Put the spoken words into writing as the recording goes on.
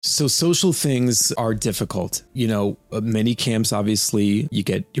So social things are difficult. Many camps, obviously, you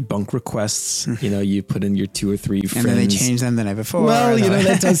get your bunk requests. You put in your 2 or 3 friends. And then they change them the night before. Well,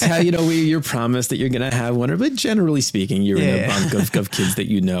 that does have, you're promised that you're going to have one. But generally speaking, you're in a bunk of kids that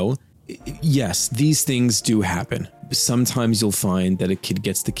you know. Yes, these things do happen. Sometimes you'll find that a kid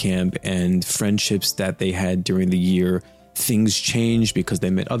gets to camp and friendships that they had during the year, things change because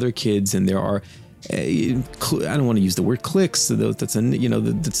they met other kids, and there are I don't want to use the word cliques. That's a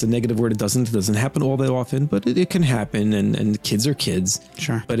negative word. It doesn't happen all that often, but it can happen. And kids are kids.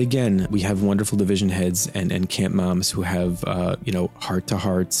 Sure. But again, we have wonderful division heads and camp moms who have heart to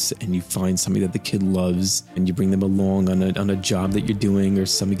hearts, and you find somebody that the kid loves, and you bring them along on a job that you're doing, or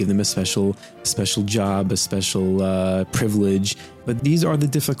somebody give them a special job, a special privilege. But these are the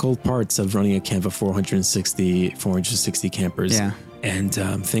difficult parts of running a camp of 460 campers. Yeah. And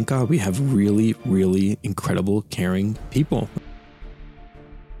thank God we have really, really incredible, caring people.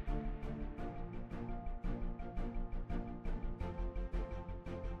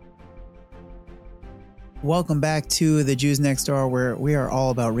 Welcome back to the Jews Next Door, where we are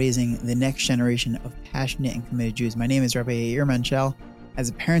all about raising the next generation of passionate and committed Jews. My name is Rabbi Manchel. As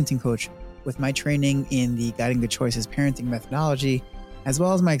a parenting coach, with my training in the Guiding Good Choices parenting methodology, as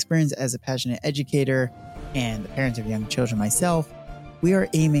well as my experience as a passionate educator and a parent of young children myself, we are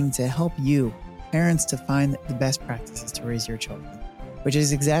aiming to help you, parents, to find the best practices to raise your children, which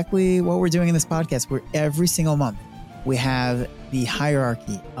is exactly what we're doing in this podcast, where every single month we have the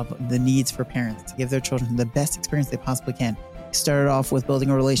hierarchy of the needs for parents to give their children the best experience they possibly can. We started off with building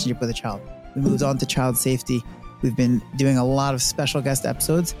a relationship with a child. We moved on to child safety. We've been doing a lot of special guest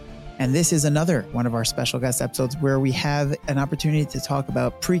episodes, and this is another one of our special guest episodes where we have an opportunity to talk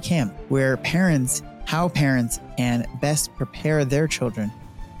about pre-camp, how parents can best prepare their children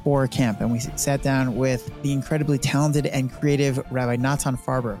for camp. And we sat down with the incredibly talented and creative Rabbi Natan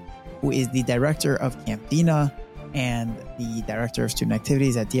Farber, who is the director of Camp Dina and the director of student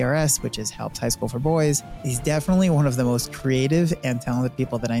activities at DRS, which is Helps High School for Boys. He's definitely one of the most creative and talented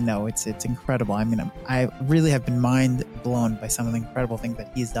people that I know. It's incredible. I mean, I really have been mind blown by some of the incredible things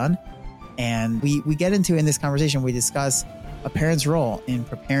that he's done. And we get into, in this conversation, we discuss a parent's role in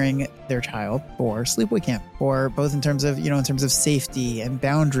preparing their child for sleepaway camp, or both in terms of safety and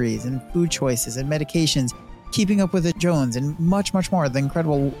boundaries and food choices and medications, keeping up with the Jones, and much, much more, the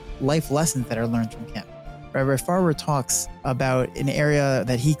incredible life lessons that are learned from camp. Rabbi Farber talks about an area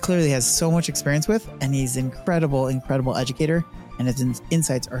that he clearly has so much experience with, and he's an incredible educator, and his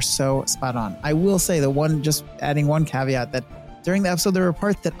insights are so spot on. I will say just adding one caveat, that during the episode, there were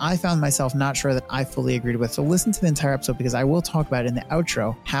parts that I found myself not sure that I fully agreed with. So listen to the entire episode, because I will talk about in the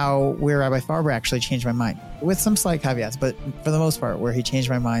outro where Rabbi Farber actually changed my mind, with some slight caveats, but for the most part, where he changed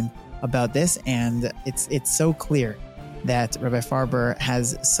my mind about this. And it's so clear that Rabbi Farber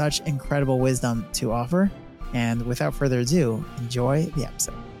has such incredible wisdom to offer. And without further ado, enjoy the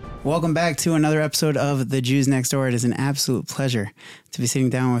episode. Welcome back to another episode of The Jews Next Door. It is an absolute pleasure to be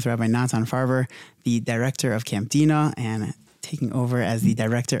sitting down with Rabbi Natan Farber, the director of Camp Dina, and taking over as the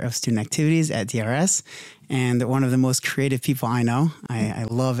director of student activities at DRS, and one of the most creative people I know. I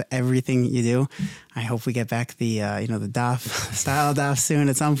love everything you do. I hope we get back the DAF style DAF soon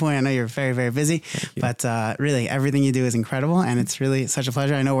at some point. I know you're very, very busy, but really everything you do is incredible, and it's really such a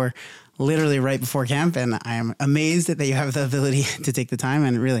pleasure. I know we're literally right before camp, and I am amazed that you have the ability to take the time,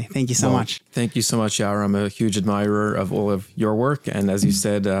 and really, thank you so much. Thank you so much, Yair. I'm a huge admirer of all of your work, and as you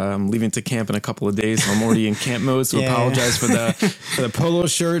said, I'm leaving to camp in a couple of days, so I'm already in camp mode, so apologize for the polo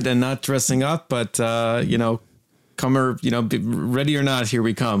shirt and not dressing up, but come or, be ready or not, here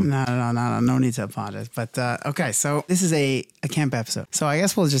we come. No need to apologize. But okay, so this is a camp episode. So I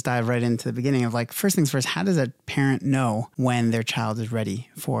guess we'll just dive right into the beginning of, first things first, how does a parent know when their child is ready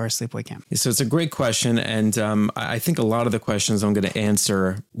for sleepaway camp? So it's a great question. And I think a lot of the questions I'm going to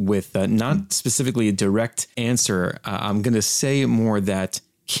answer with not specifically a direct answer. I'm going to say more that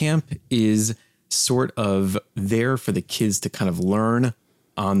camp is sort of there for the kids to kind of learn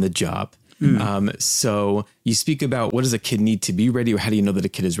on the job. So you speak about, what does a kid need to be ready, or how do you know that a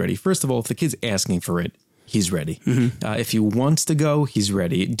kid is ready? First of all, if the kid's asking for it, he's ready. If he wants to go, he's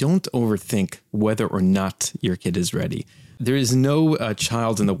ready. Don't overthink whether or not your kid is ready. There is no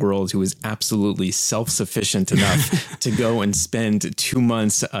child in the world who is absolutely self-sufficient enough to go and spend 2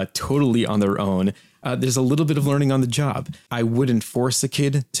 months totally on their own. There's a little bit of learning on the job. I wouldn't force a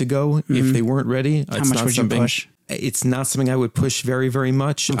kid to go if they weren't ready. How much would you push? It's not something I would push very, very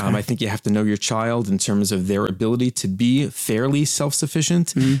much. Okay. I think you have to know your child in terms of their ability to be fairly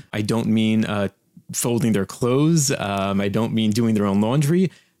self-sufficient. I don't mean folding their clothes. I don't mean doing their own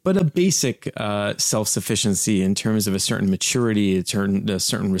laundry. but a basic self-sufficiency in terms of a certain maturity, a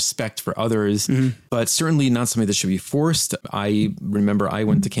certain respect for others, but certainly not something that should be forced. I remember I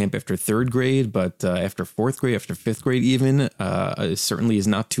went to camp after 3rd grade, but after 4th grade, after 5th grade even, certainly is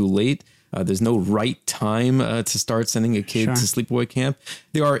not too late. There's no right time to start sending a kid to sleepaway camp.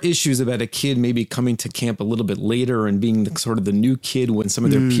 There are issues about a kid maybe coming to camp a little bit later and being sort of the new kid when some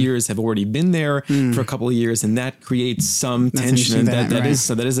of their peers have already been there for a couple of years, and that creates some tension. And that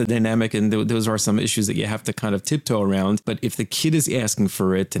is a dynamic, and those are some issues that you have to kind of tiptoe around. But if the kid is asking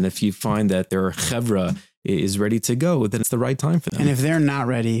for it, and if you find that their chevra is ready to go, then it's the right time for them. And if they're not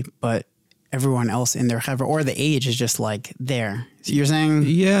ready, but everyone else in their chevra or the age is just like there. So you're saying?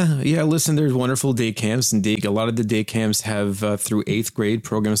 Yeah. Listen, there's wonderful day camps, and a lot of the day camps have through 8th grade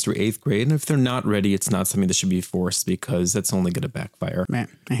programs through 8th grade. And if they're not ready, it's not something that should be forced, because that's only going to backfire. Right.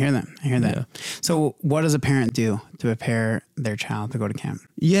 I hear that. Yeah. So what does a parent do to prepare their child to go to camp?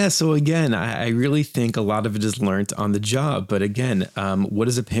 Yeah. So again, I really think a lot of it is learned on the job. But again, what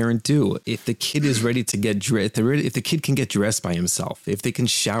does a parent do? If the kid is ready to get dressed, if the kid can get dressed by himself, if they can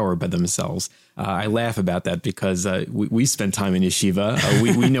shower by themselves, I laugh about that because we spend time in yeshiva.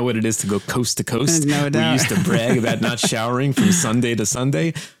 We know what it is to go coast to coast. No doubt. We used to brag about not showering from Sunday to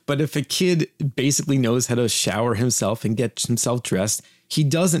Sunday. But if a kid basically knows how to shower himself and get himself dressed, he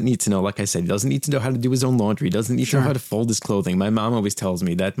doesn't need to know, like I said, he doesn't need to know how to do his own laundry. He doesn't need to know how to fold his clothing. My mom always tells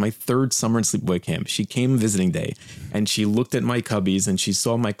me that my 3rd summer in sleepaway camp, she came visiting day and she looked at my cubbies and she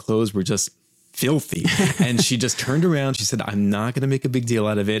saw my clothes were just filthy. And she just turned around. She said, I'm not going to make a big deal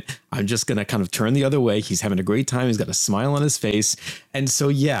out of it. I'm just going to kind of turn the other way. He's having a great time. He's got a smile on his face. And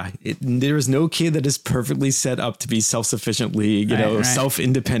so, there is no kid that is perfectly set up to be self-sufficiently,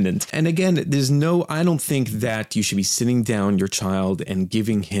 self-independent. And again, I don't think that you should be sitting down your child and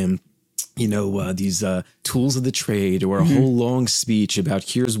giving him these tools of the trade or a whole long speech about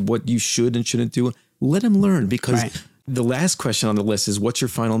here's what you should and shouldn't do. Let him learn, because the last question on the list is, what's your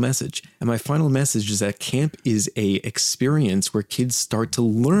final message? And my final message is that camp is a experience where kids start to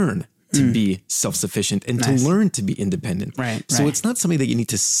learn to be self-sufficient and to learn to be independent. So it's not something that you need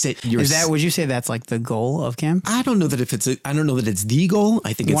to sit your... Would you say that's like the goal of camp? I don't know that it's the goal.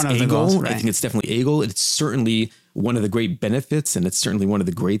 I think it's a goal. I think it's definitely a goal. It's certainly one of the great benefits, and it's certainly one of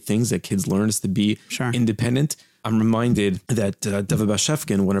the great things that kids learn is to be independent. I'm reminded that David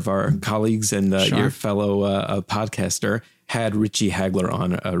Bashevkin, one of our colleagues and your fellow podcaster, had Richie Hagler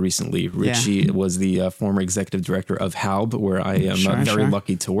on recently. Richie was the former executive director of Halb, where I am very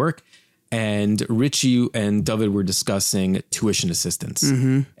lucky to work. And Richie and David were discussing tuition assistance.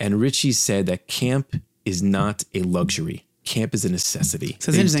 And Richie said that camp is not a luxury. Camp is a necessity. So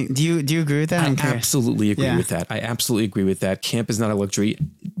it's interesting. Do you agree with that? I absolutely agree with that. I absolutely agree with that. Camp is not a luxury.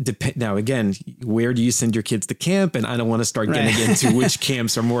 Now, again, where do you send your kids to camp? And I don't want to start getting into which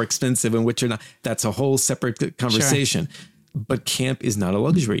camps are more expensive and which are not. That's a whole separate conversation. But camp is not a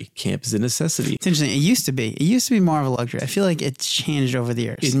luxury. Camp is a necessity. It's interesting. It used to be. It used to be more of a luxury. I feel like it's changed over the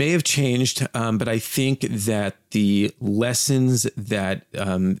years. It may have changed, but I think that the lessons that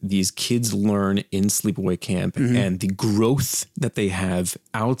these kids learn in sleepaway camp and the growth that they have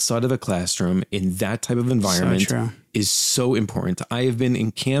outside of the classroom in that type of environment is so important. I have been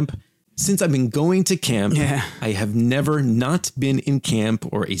in camp since I've been going to camp. I have never not been in camp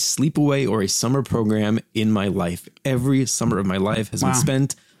or a sleepaway or a summer program in my life. Every summer of my life has been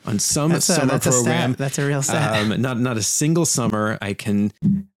spent on some summer program. That's a real stat. Not a single summer. I can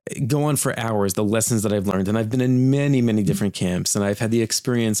go on for hours, the lessons that I've learned. And I've been in many, many different camps, and I've had the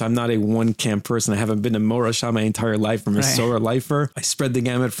experience. I'm not a one camp person. I haven't been to Morashah my entire life. I'm a Masorah lifer. I spread the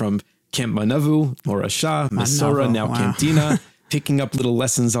gamut from Camp Manavu, Morashah, Masorah, now Camp Dina. Picking up little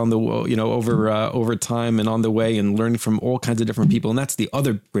lessons on the, over time and on the way, and learning from all kinds of different people. And that's the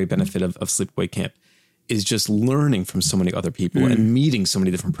other great benefit of sleepaway camp, is just learning from so many other people and meeting so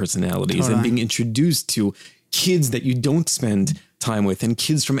many different personalities and being introduced to kids that you don't spend time with, and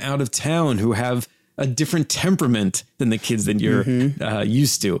kids from out of town who have a different temperament than the kids that you're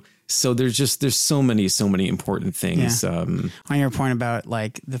used to. So there's so many important things. On your point about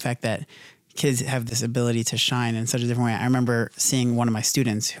like the fact that kids have this ability to shine in such a different way. I remember seeing one of my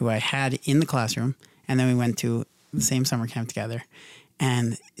students who I had in the classroom, and then we went to the same summer camp together,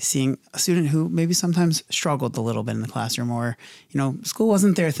 and seeing a student who maybe sometimes struggled a little bit in the classroom, or, school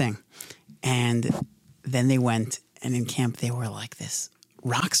wasn't their thing. And then they went, and in camp, they were like this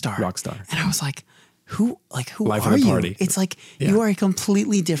rock star. Rock star. And I was like, who Life are of the you? party. It's like you are a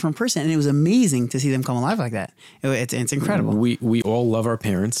completely different person. And it was amazing to see them come alive like that. It's incredible. We all love our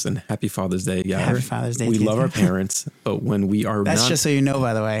parents, and happy Father's Day. Yeah. Happy Father's Day. We to you love too. our parents, but when we are That's not, just so you know,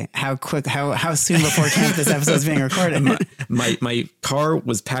 by the way, how soon before camp this episode is being recorded. my car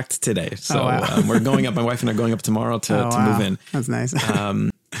was packed today. So wow. we're going up, my wife and I are going up tomorrow to move in. That's nice.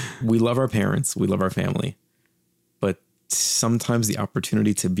 We love our parents. We love our family. But sometimes the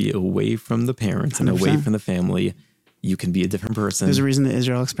opportunity to be away from the parents and away 100%. from the family, you can be a different person. There's a reason the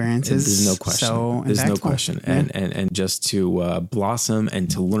Israel experience is There's no question. so There's no impactful. question. Yeah. And just to blossom and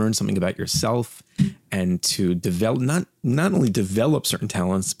to learn something about yourself and to develop, not only develop certain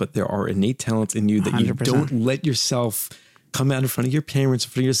talents, but there are innate talents in you that you 100%. don't let yourself come out in front of your parents, in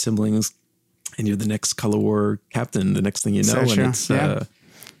front of your siblings, and you're the next color war captain, the next thing you know. So true. And it's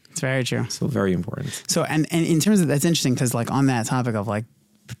It's very true. so very important. So, and in terms of, that's interesting because like on that topic of like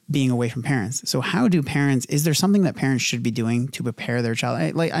being away from parents. So how do parents, is there something that parents should be doing to prepare their child?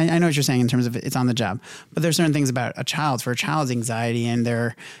 I know what you're saying in terms of it's on the job, but there's certain things about a child's anxiety and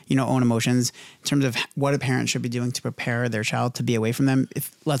their, own emotions in terms of what a parent should be doing to prepare their child to be away from them.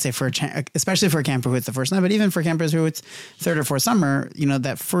 If let's say especially for a camper who it's the first night, but even for campers who it's third or fourth summer,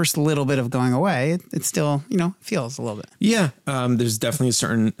 that first little bit of going away, it still, feels a little bit. Yeah. There's definitely a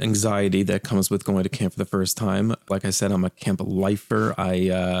certain anxiety that comes with going to camp for the first time. Like I said, I'm a camp lifer.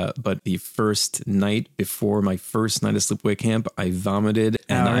 But the first night before my first night of sleepaway camp, I vomited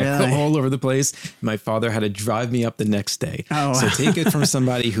and I fell all over the place. My father had to drive me up the next day. Oh, so wow. take it from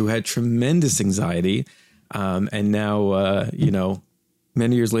somebody who had tremendous anxiety. And now,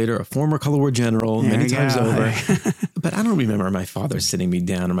 many years later, a former color war general, many times over. But I don't remember my father sitting me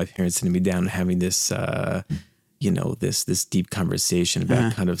down or my parents sitting me down and having this, this deep conversation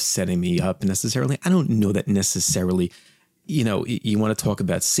about kind of setting me up necessarily. I don't know that necessarily. You want to talk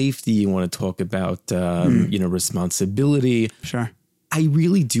about safety. You want to talk about, responsibility. Sure. I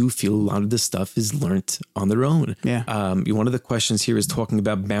really do feel a lot of this stuff is learnt on their own. Yeah. One of the questions here is talking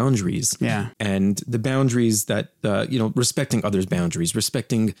about boundaries. Yeah. And the boundaries that, respecting others' boundaries,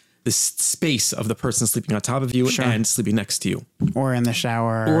 respecting the space of the person sleeping on top of you and sleeping next to you. Or in the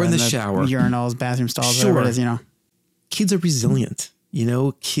shower. Or in the shower. Urinals, bathroom stalls, Sure. whatever it is, Kids are resilient.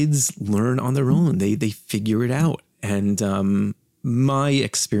 Kids learn on their own. They figure it out. And my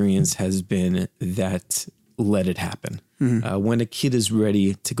experience has been that let it happen. Mm-hmm. When a kid is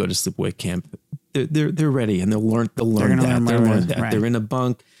ready to go to sleepaway camp, they're ready and they'll learn that. Right. They're in a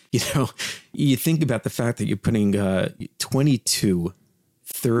bunk. You think about the fact that you're putting 22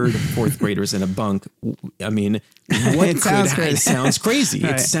 third, fourth graders in a bunk. I mean, it sounds crazy.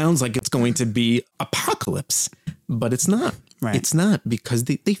 Right. It sounds like it's going to be apocalypse, but it's not. Right. It's not, because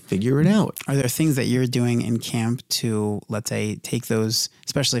they figure it out. Are there things that you're doing in camp to, let's say, take those,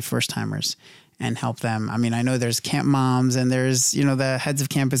 especially first timers, and help them? I mean, I know there's camp moms and there's, the heads of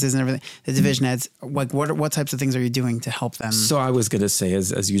campuses and everything, the division heads. Like, what types of things are you doing to help them? So I was going to say,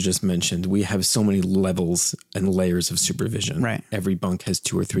 as you just mentioned, we have so many levels and layers of supervision. Right. Every bunk has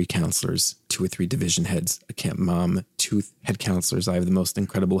 2 or 3 counselors, 2 or 3 division heads, a camp mom, 2 head counselors. I have the most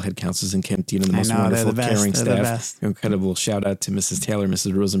incredible head counselors in Camp Dina, the most wonderful, caring staff. Incredible. Shout out to Mrs. Taylor,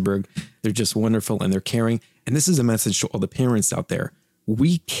 Mrs. Rosenberg. They're just wonderful and they're caring. And this is a message to all the parents out there.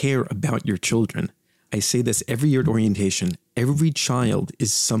 We care about your children. I say this every year at orientation. Every child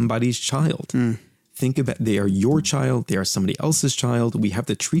is somebody's child. Think about, they are your child. They are somebody else's child. We have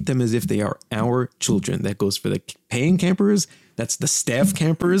to treat them as if they are our children. That goes for the paying campers. That's the staff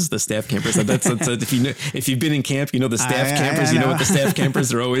campers. That's if you've been in camp, the staff campers. I know what the staff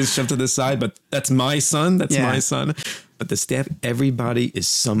campers are always shoved to the side. But that's my son. That's my son. But the staff, everybody is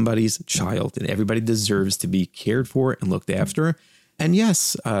somebody's child, and everybody deserves to be cared for and looked after. And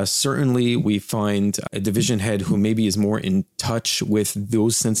yes, certainly we find a division head who maybe is more in touch with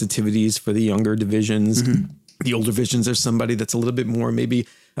those sensitivities for the younger divisions. Mm-hmm. The older divisions are somebody that's a little bit more maybe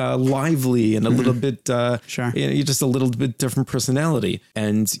lively and a little bit, just a little bit different personality.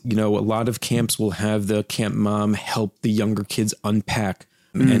 And, a lot of camps will have the camp mom help the younger kids unpack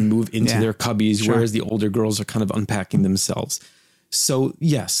and move into their cubbies, whereas the older girls are kind of unpacking themselves. So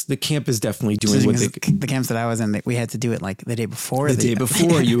yes, the camp is definitely doing what the camps that I was in, we had to do it like the day before. The day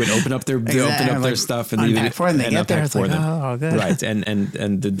before, you would open up their their stuff and unpack for them. They get there, it's like, oh, good. Right, and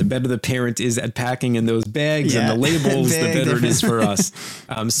the better the parent is at packing in those bags and the labels, the better it is for us.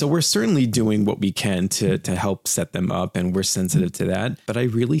 So we're certainly doing what we can to help set them up, and we're sensitive to that. But I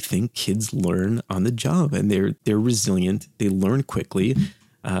really think kids learn on the job, and they're resilient. They learn quickly.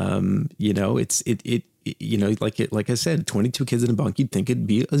 Like I said, 22 kids in a bunk, you'd think it'd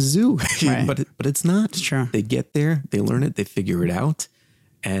be a zoo, right. but it's not. It's true. They get there, they learn it, they figure it out.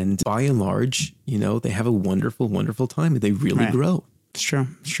 And by and large, they have a wonderful, wonderful time. They really grow. It's true.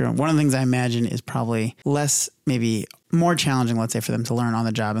 It's true. One of the things I imagine is probably less, maybe more challenging, let's say, for them to learn on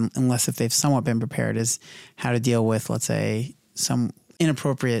the job, unless if they've somewhat been prepared, is how to deal with, let's say, some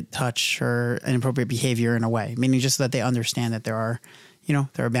inappropriate touch or inappropriate behavior in a way, meaning just that they understand that there are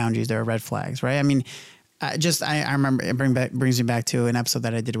boundaries, there are red flags, right? I mean, I remember it brings me back to an episode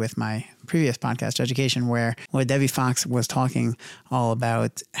that I did with my previous podcast, Education, where Debbie Fox was talking all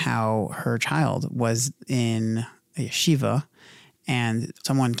about how her child was in a yeshiva and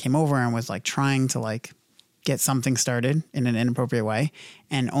someone came over and was like trying to like get something started in an inappropriate way.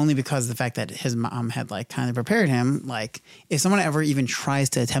 And only because of the fact that his mom had like kind of prepared him, like if someone ever even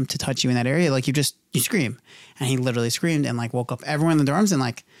tries to attempt to touch you in that area, like you scream. And he literally screamed and like woke up everyone in the dorms and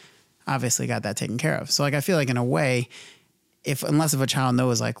like obviously got that taken care of. So like, I feel like in a way, unless if a child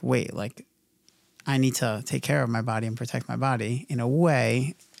knows like, wait, like I need to take care of my body and protect my body in a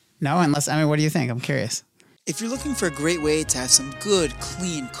way. No, what do you think? I'm curious. If you're looking for a great way to have some good,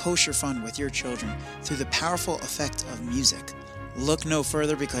 clean, kosher fun with your children through the powerful effect of music, look no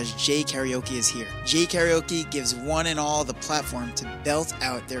further because J Karaoke is here. J Karaoke gives one and all the platform to belt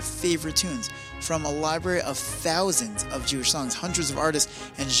out their favorite tunes from a library of thousands of Jewish songs, hundreds of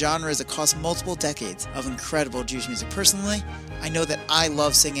artists, and genres across multiple decades of incredible Jewish music. Personally, I know that I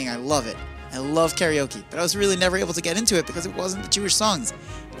love singing. I love it. I love karaoke, but I was really never able to get into it because it wasn't the Jewish songs.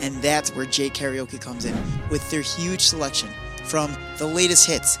 And that's where J Karaoke comes in with their huge selection. From the latest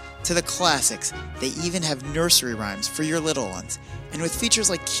hits to the classics, they even have nursery rhymes for your little ones. And with features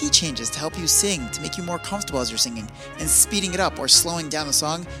like key changes to help you sing, to make you more comfortable as you're singing, and speeding it up or slowing down the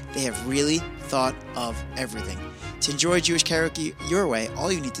song, they have really thought of everything. To enjoy Jewish karaoke your way,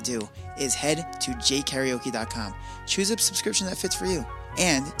 all you need to do is head to jkaraoke.com. Choose a subscription that fits for you.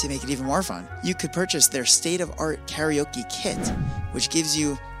 And to make it even more fun, you could purchase their state-of-art karaoke kit, which gives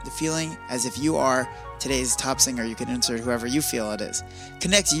you the feeling as if you are today's top singer. You can insert whoever you feel it is.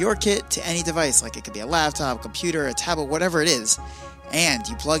 Connect your kit to any device, like it could be a laptop, computer, a tablet, whatever it is, and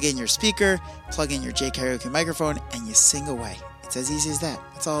you plug in your speaker, plug in your J Karaoke microphone, and you sing away. It's as easy as that.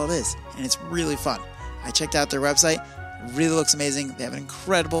 That's all it is, and it's really fun. I checked out their website. Really looks amazing. They have an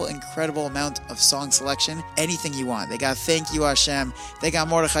incredible amount of song selection. Anything you want. They got Thank You Hashem. They got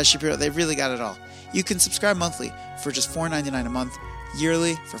Mordechai Shapiro. They really got it all. You can subscribe monthly for just $4.99 a month,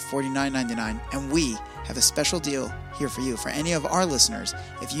 yearly for $49.99, and we have a special deal here for you. For any of our listeners,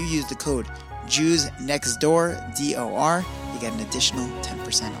 if you use the code JewsNextDoor, DOR, you get an additional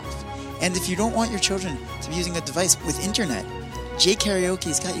 10% off. And if you don't want your children to be using a device with internet, J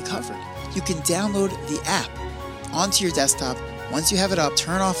Karaoke's got you covered. You can download the app onto your desktop. Once you have it up,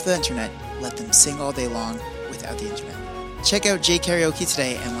 turn off the internet, let them sing all day long without the internet. Check out J Karaoke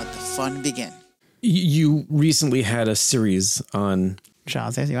today and let the fun begin. You recently had a series on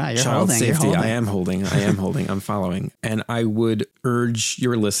child safety. Wow, child safety. I am holding. I'm following. And I would urge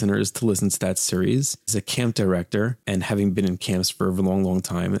your listeners to listen to that series. As a camp director and having been in camps for a long, long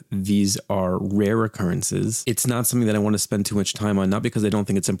time, these are rare occurrences. It's not something that I want to spend too much time on, not because I don't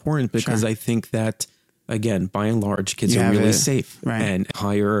think it's important, because I think that, again, by and large, kids are really safe and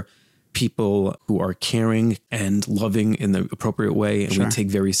hire people who are caring and loving in the appropriate way. And we take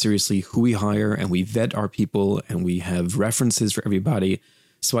very seriously who we hire, and we vet our people, and we have references for everybody.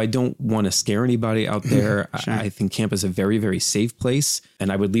 So I don't want to scare anybody out there. I think camp is a very, very safe place.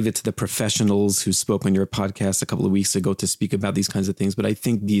 And I would leave it to the professionals who spoke on your podcast a couple of weeks ago to speak about these kinds of things. But I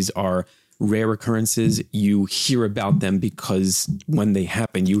think these are rare occurrences. You hear about them because when they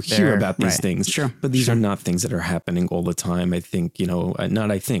happen, you hear about these things. But these are not things that are happening all the time. I think,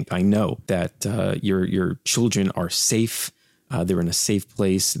 I know that your children are safe. They're in a safe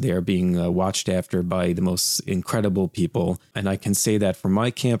place. They are being watched after by the most incredible people. And I can say that for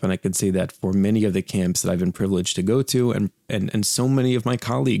my camp, and I can say that for many of the camps that I've been privileged to go to, and so many of my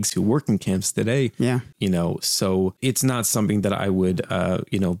colleagues who work in camps today. So it's not something that I would,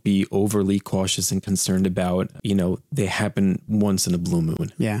 be overly cautious and concerned about. They happen once in a blue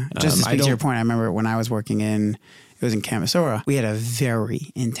moon. Yeah. Just to speak to your point, I remember when I was working it was in Camp Masora, we had a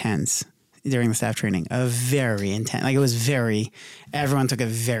very intense during the staff training, everyone took it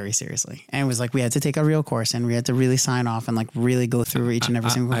very seriously. And it was like, we had to take a real course and we had to really sign off and like really go through each and every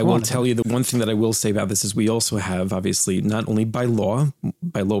single I will tell you the one thing that I will say about this is we also have, obviously, not only by law,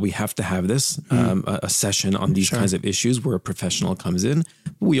 we have to have this, a session on these kinds of issues where a professional comes in.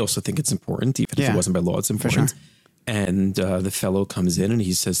 But we also think it's important, even if it wasn't by law, it's important. And the fellow comes in and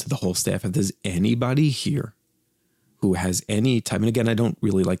he says to the whole staff, if there's anybody here who has any time, and again, I don't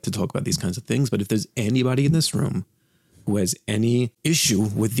really like to talk about these kinds of things, but if there's anybody in this room who has any issue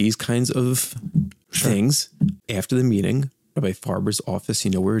with these kinds of things after the meeting, Rabbi Farber's office.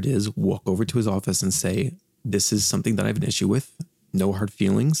 You know where it is. Walk over to his office and say, this is something that I have an issue with. No hard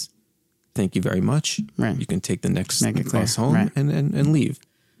feelings. Thank you very much. Right. You can take the next Make it clear. bus home Right. and leave.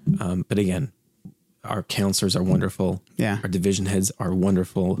 But again, our counselors are wonderful. Yeah. Our division heads are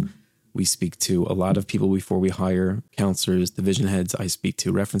wonderful. We speak to a lot of people before we hire counselors, division heads. I speak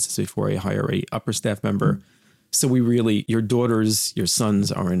to references before I hire a upper staff member. So we really, your daughters, your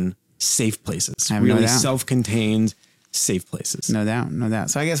sons are in safe places, I have no really doubt. self-contained, safe places. No doubt.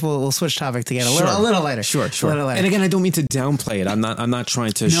 So I guess we'll switch topic to get a Sure. little lighter. Sure. A little lighter. And again, I don't mean to downplay it. I'm not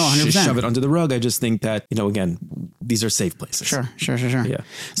trying to 100%. shove it under the rug. I just think that, again, these are safe places. Sure. Yeah.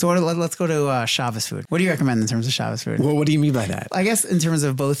 So let's go to Shabbos food. What do you recommend in terms of Shabbos food? Well, what do you mean by that? I guess in terms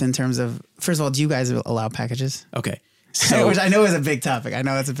of, first of all, do you guys allow packages? Okay. So Which I know is a big topic. it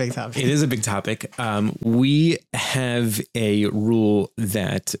is a big topic. We have a rule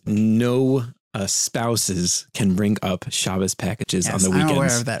that no spouses can bring up Shabbos packages on the weekends. I'm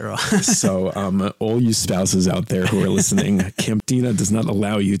aware of that rule. So all you spouses out there who are listening, Camp Dina does not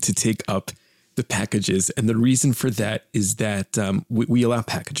allow you to take up the packages. And the reason for that is that we allow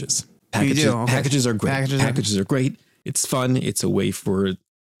packages. You do? Okay. Packages are great. Packages Packages are great. It's fun. It's a way for a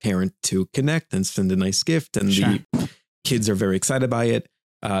parent to connect and send a nice gift. And Sure. the kids are very excited by it.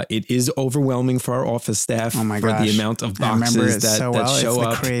 It is overwhelming for our office staff Oh my for gosh. the amount of I remember boxes it that so well. show It's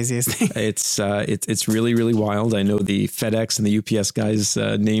up. the craziest thing. It's really, really wild. I know the FedEx and the UPS guys'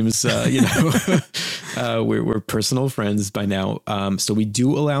 names, we're personal friends by now. So we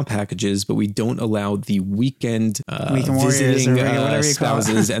do allow packages, but we don't allow the weekend warriors visiting or whatever you call it.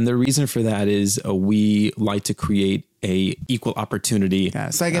 spouses. And the reason for that is we like to create a equal opportunity. Yeah,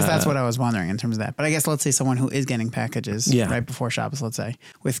 so I guess that's what I was wondering in terms of that. But I guess let's say someone who is getting packages right before Shabbos, let's say,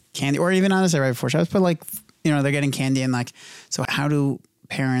 with candy, or even honestly right before Shabbos, but they're getting candy and so how do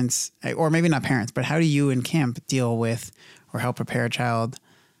parents, or maybe not parents, but how do you in camp deal with or help prepare a child,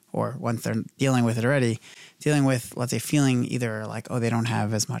 or once they're dealing with it already, dealing with, let's say, feeling either they don't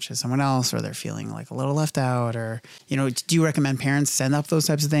have as much as someone else, or they're feeling a little left out, or, do you recommend parents send up those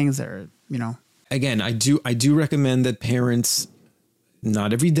types of things, or, Again, I do recommend that parents,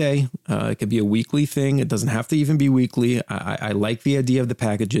 not every day, it could be a weekly thing. It doesn't have to even be weekly. I like the idea of the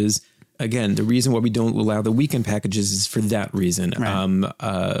packages. Again, the reason why we don't allow the weekend packages is for that reason. Right.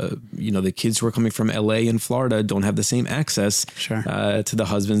 The kids who are coming from LA and Florida don't have the same access to the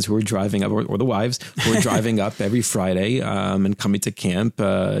husbands who are driving up, or the wives who are driving up every Friday and coming to camp.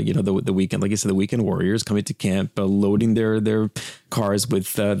 The weekend, like I said, the weekend warriors coming to camp, loading their cars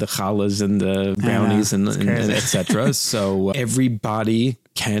with the challahs and the brownies and etc. So everybody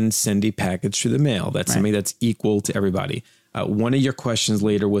can send a package through the mail. That's something that's equal to everybody. One of your questions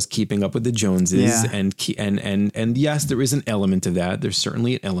later was keeping up with the Joneses, and yes, there is an element of that. There's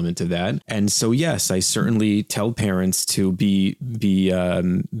certainly an element of that, and so yes, I certainly tell parents to be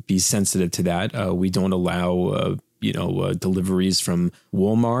sensitive to that. We don't allow deliveries from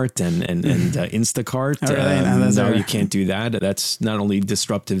Walmart and Instacart. Oh, really? No, you can't do that. That's not only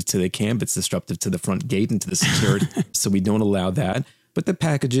disruptive to the camp, it's disruptive to the front gate and to the security. So we don't allow that. But the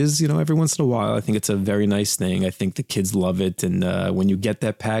packages, every once in a while, I think it's a very nice thing. I think the kids love it. And when you get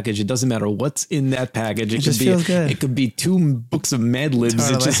that package, it doesn't matter what's in that package. It just feels good. It could be 2 books of Mad Libs.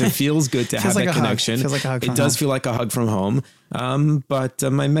 Totally. It feels good to have that connection. Feels like a hug. It does feel like a hug from home. But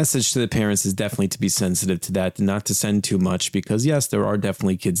my message to the parents is definitely to be sensitive to that, not to send too much, because yes, there are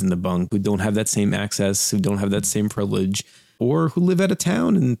definitely kids in the bunk who don't have that same access, who don't have that same privilege, or who live out of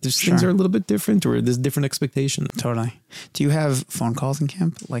town, and things are a little bit different, or there's different expectations. Totally. Do you have phone calls in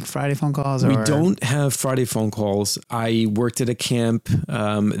camp, like Friday phone calls? We don't have Friday phone calls. I worked at a camp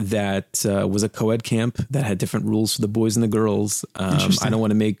that was a co-ed camp that had different rules for the boys and the girls. I don't want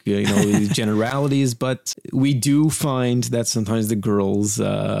to make generalities, but we do find that sometimes the girls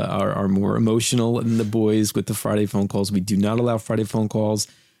are more emotional than the boys with the Friday phone calls. We do not allow Friday phone calls.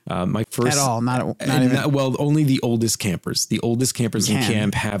 My first at all, not even. Well, only the oldest campers. The oldest campers in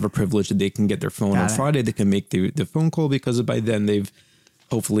camp have a privilege that they can get their phone on Friday. They can make the phone call because by then they've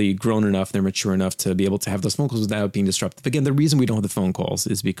hopefully grown enough, they're mature enough to be able to have those phone calls without being disruptive. Again, the reason we don't have the phone calls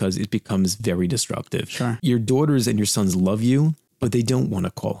is because it becomes very disruptive. Sure. Your daughters and your sons love you, but they don't want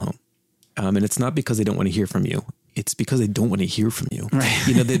to call home. And it's not because they don't want to hear from you. It's because they don't want to hear from you. Right.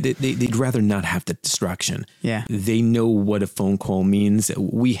 They'd rather not have the distraction. Yeah. They know what a phone call means.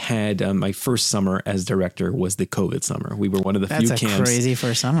 We had my first summer as director was the COVID summer. We were one of the few camps. That's a crazy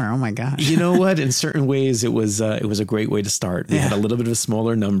first summer. Oh my gosh. You know what? In certain ways, it was a great way to start. We had a little bit of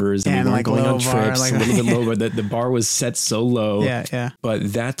smaller numbers, and we weren't going on trips. A little bit low, but the bar was set so low. Yeah.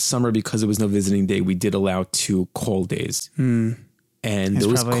 But that summer, because there was no visiting day, we did allow 2 call days. And It's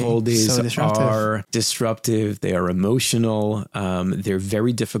those probably call days so disruptive. are disruptive. They are emotional. They're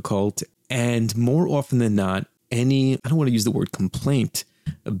very difficult. And more often than not, I don't want to use the word complaint,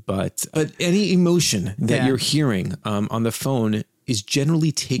 but any emotion that you're hearing on the phone is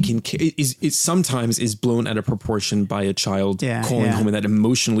generally sometimes is blown out of proportion by a child calling home, and that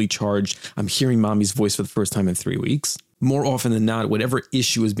emotionally charged, I'm hearing mommy's voice for the first time in 3 weeks. More often than not, whatever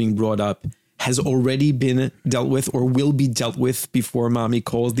issue is being brought up has already been dealt with or will be dealt with before mommy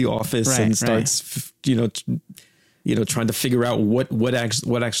calls the office and starts, trying to figure out what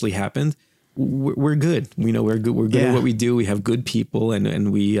actually happened. We're good. We know we're good. We're good at what we do. We have good people,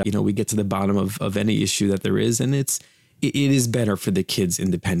 and we get to the bottom of any issue that there is. And it is better for the kids'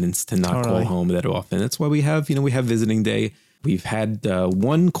 independence to not call home that often. That's why we have visiting day. We've had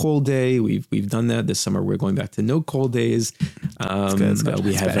one call day. We've done that this summer. We're going back to no call days.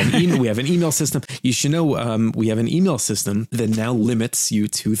 We have an email system. You should know we have an email system that now limits you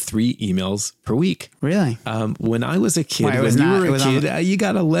to 3 emails per week. Really? When I was a kid, you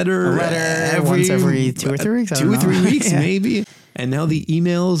got a letter once every 2 or 3 weeks. 2 or 3 weeks, maybe. And now the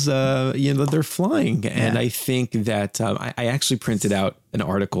emails, they're flying. And I think that I actually printed out an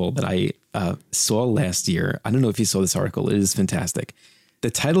article that I saw last year. I don't know if you saw this article. It is fantastic.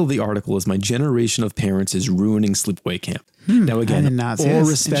 The title of the article is "My Generation of Parents is Ruining Sleepaway Camp." Now, again, all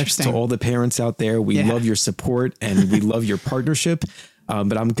respects to all the parents out there. We love your support and we love your partnership.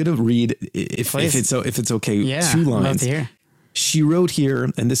 But I'm going to read, if it's okay, 2 lines. Love to hear. She wrote here,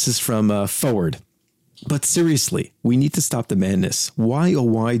 and this is from Forward. But seriously, we need to stop the madness. Why, oh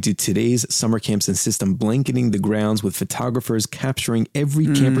why, do today's summer camps insist on blanketing the grounds with photographers capturing every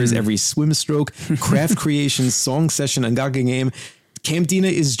camper's every swim stroke, craft creation, song session, and gaga game? Camp Dina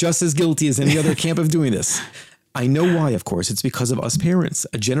is just as guilty as any other camp of doing this. I know why, of course. It's because of us parents,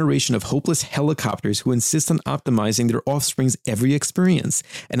 a generation of hopeless helicopters who insist on optimizing their offspring's every experience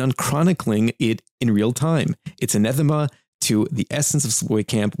and on chronicling it in real time. It's anathema to the essence of sleepaway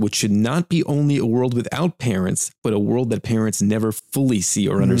camp, which should not be only a world without parents, but a world that parents never fully see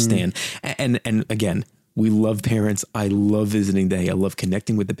or understand. And again, we love parents. I love visiting day. I love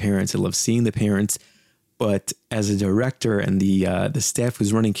connecting with the parents. I love seeing the parents. But as a director and the staff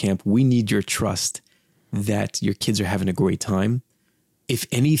who's running camp, we need your trust that your kids are having a great time. If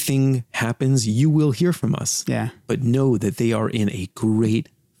anything happens, you will hear from us. Yeah. But know that they are in a great,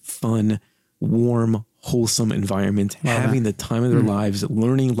 fun, warm, wholesome environment, having the time of their lives,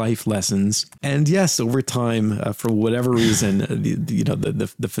 learning life lessons. And yes, over time, for whatever reason,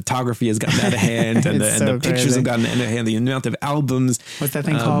 the photography has gotten out of hand, and the pictures have gotten out of hand. The amount of albums. What's that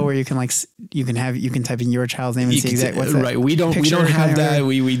thing called where you can type in your child's name and see exactly what's that? Right. We don't have that.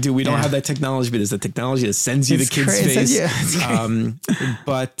 We don't have that technology, but there's a technology that sends you the kid's face.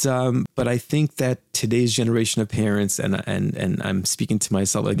 But I think that today's generation of parents, and I'm speaking to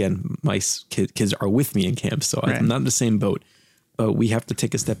myself again, my kids are with me in camp, so I'm not in the same boat. But we have to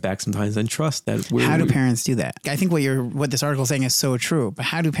take a step back sometimes and trust that. How do parents do that? I think what this article is saying is so true. But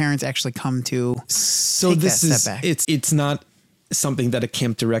how do parents actually come to take that step back? It's not something that a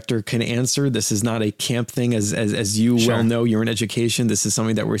camp director can answer. This is not a camp thing, as you well know. You're in education. This is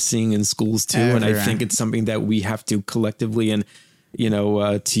something that we're seeing in schools too, and I think it's something that we have to collectively and.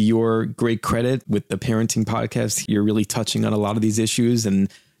 To your great credit with the parenting podcast, you're really touching on a lot of these issues, and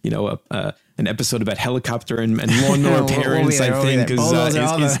an episode about helicopter and lawnmower parents, I think,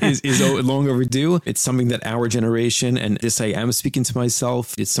 is long overdue. It's something that our generation, and this I am speaking to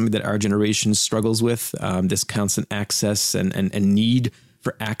myself, it's something that our generation struggles with. This constant access and need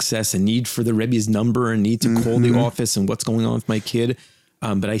for access, and need for the Rebbe's number, and need to call the office and what's going on with my kid.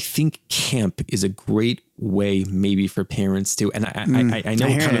 But I think camp is a great way maybe for parents to, and I know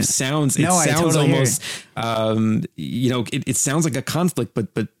it kind of sounds, almost, it sounds like a conflict,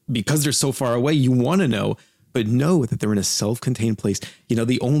 but because they're so far away, you want to know, but know that they're in a self-contained place.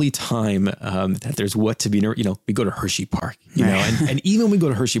 The only time that there's what to be, we go to Hershey Park, and even when we go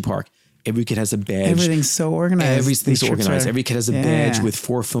to Hershey Park, every kid has a badge. Everything's so organized. Everything's organized. Every kid has a badge with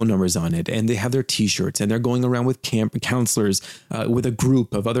 4 phone numbers on it, and they have their T-shirts, and they're going around with camp counselors with a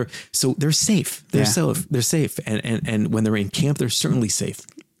group of other. So they're safe. They're safe. And when they're in camp, they're certainly safe.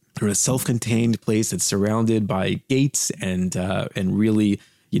 They're in a self-contained place that's surrounded by gates and really,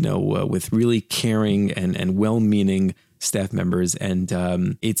 with really caring and well-meaning staff members, and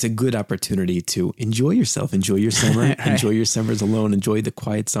it's a good opportunity to enjoy yourself, enjoy your summer, enjoy your summers alone, enjoy the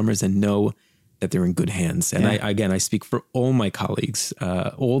quiet summers, and know that they're in good hands. And I speak for all my colleagues,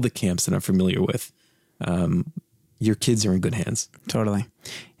 all the camps that I'm familiar with. Your kids are in good hands. Totally.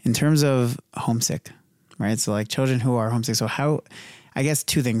 In terms of homesick, right? So like children who are homesick. So how I guess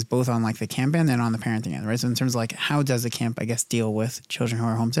two things, both on like the camp end and on the parenting end, right? So in terms of like, how does the camp, I guess, deal with children who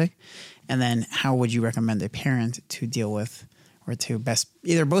are homesick? And then how would you recommend a parent to deal with, or to best,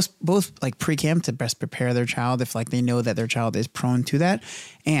 either both like pre-camp to best prepare their child if like they know that their child is prone to that,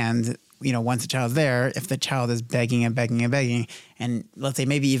 and once the child's there, if the child is begging and begging and begging, and let's say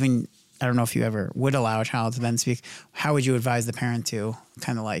maybe even, I don't know if you ever would allow a child to then speak, how would you advise the parent to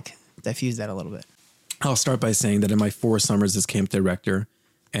kind of like diffuse that a little bit? I'll start by saying that in my 4 summers as camp director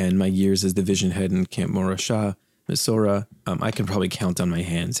and my years as division head in Camp Morashah, Misora, I can probably count on my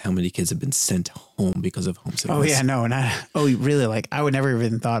hands how many kids have been sent home because of homesickness. Oh yeah, no, not. Oh, really? Like I would never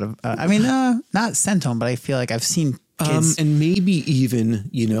even thought of. Not sent home, but I feel like I've seen kids, and maybe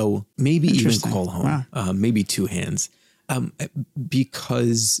even call home. Wow. Maybe 2 hands.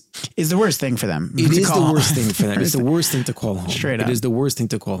 Because it's the worst thing for them. It is the worst thing for them. It's the worst thing to call home. Straight up. It is the worst thing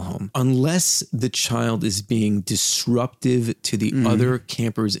to call home. Unless the child is being disruptive to the other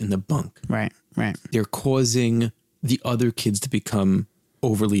campers in the bunk. Right. They're causing the other kids to become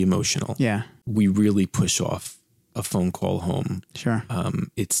overly emotional. Yeah. We really push off a phone call home. Sure.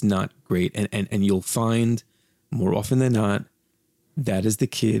 It's not great. And you'll find more often than not, that is the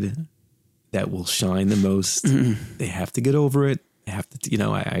kid that will shine the most. They have to get over it. They have to,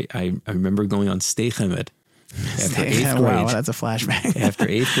 I remember going on Steichemet after 8th grade. Wow, that's a flashback. After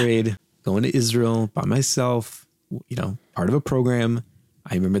 8th grade, going to Israel by myself, part of a program.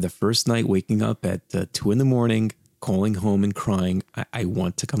 I remember the first night waking up at 2 a.m, calling home and crying. I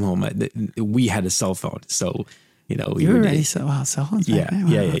want to come home. We had a cell phone. So, you were ready. Cell phones. Yeah.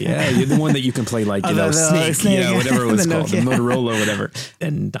 You're the one that you can play like, Snake, whatever it was called, the Motorola, whatever.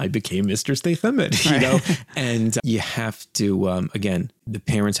 And I became Mr. Steichemet, and you have to, again, the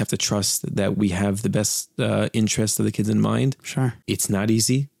parents have to trust that we have the best interest of the kids in mind. Sure. It's not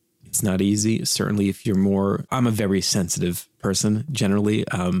easy. Certainly if you're I'm a very sensitive person generally.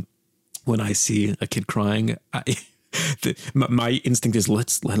 When I see a kid crying, my instinct is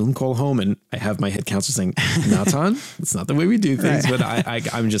let him call home, and I have my head counselor saying, Natan, it's not the way we do things. Right.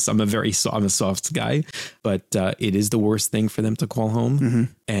 But I'm a soft guy, but it is the worst thing for them to call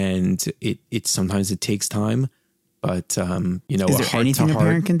home, and it sometimes it takes time. But is there anything a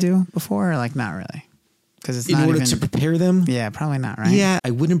parent can do before, or like not really? Because it's in order to prepare them. Yeah, probably not, right? Yeah,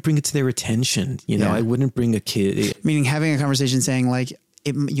 I wouldn't bring it to their attention. I wouldn't bring a kid. Meaning having a conversation saying like,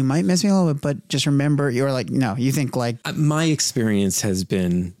 you might miss me a little bit, but just remember, you're like, no, you think like. My experience has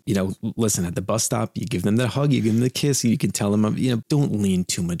been, listen, at the bus stop, you give them the hug, you give them the kiss, you can tell them, don't lean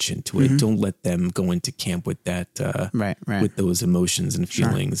too much into it. Don't let them go into camp with that, right. with those emotions and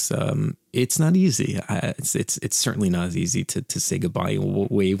feelings. Sure. It's not easy. It's certainly not easy to say goodbye and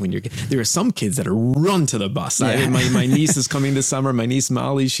wave when there are some kids that are run to the bus. Yeah. My niece is coming this summer. My niece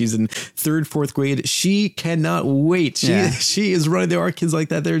Molly, she's in 3rd, 4th grade. She cannot wait. She is running. There are kids like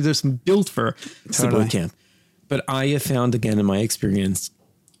that. They're just built for sibling camp. But I have found again in my experience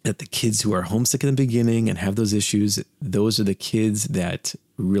that the kids who are homesick in the beginning and have those issues, those are the kids that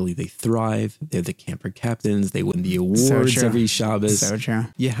really they thrive. They're the camper captains. They win the awards every Shabbos. So true.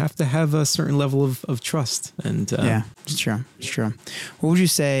 You have to have a certain level of trust. And it's true. It's true. What would you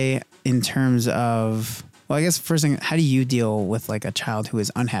say in terms of, well, I guess first thing, how do you deal with like a child who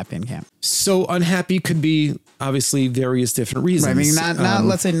is unhappy in camp? So unhappy could be obviously various different reasons. Right. I mean, not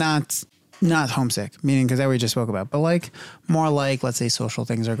let's say not homesick, meaning because that we just spoke about, but like more like, let's say social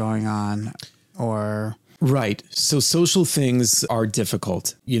things are going on or. Right. So social things are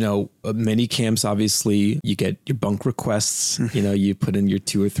difficult. Many camps, obviously, you get your bunk requests. You put in your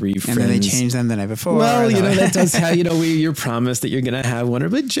 2 or 3 friends. And then they change them the night before. Well, that does how, you're promised that you're going to have one.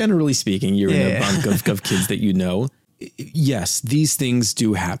 But generally speaking, you're in a bunk of kids that you know. Yes, these things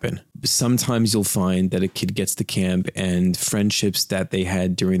do happen. Sometimes you'll find that a kid gets to camp and friendships that they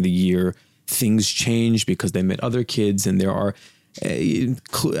had during the year, things change because they met other kids, and there are I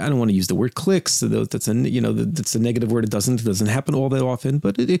don't want to use the word cliques. That's a negative word. It doesn't happen all that often,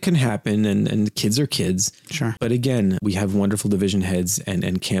 but it can happen. And kids are kids. Sure. But again, we have wonderful division heads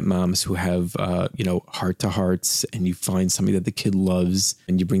and camp moms who have heart to hearts, and you find somebody that the kid loves,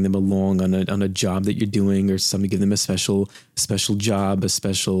 and you bring them along on a job that you're doing, or somebody give them a special job, a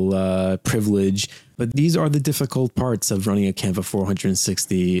special privilege. But these are the difficult parts of running a camp of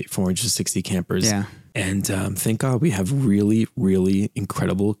 460 campers. Yeah. And thank God we have really, really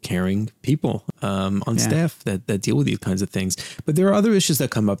incredible, caring people on staff that deal with these kinds of things. But there are other issues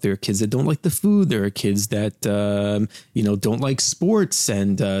that come up. There are kids that don't like the food. There are kids that, don't like sports.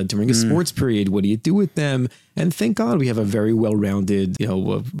 And during a sports period, what do you do with them? And thank God we have a very well-rounded,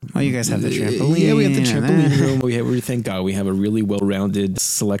 Well, you guys have the trampoline. Yeah, we have the trampoline room. We thank God we have a really well-rounded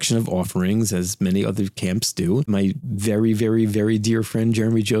selection of offerings, as many other camps do. My very, very, very dear friend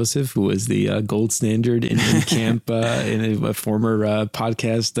Jeremy Joseph, who was the gold standard in camp, in a former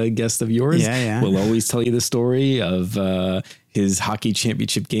podcast guest of yours, will always tell you the story of his hockey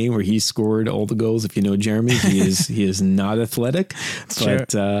championship game where he scored all the goals. If you know Jeremy, he is not athletic,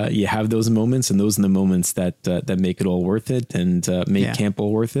 but you have those moments, and those are the moments that make it all worth it and make camp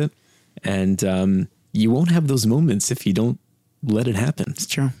all worth it. And you won't have those moments if you don't let it happen. It's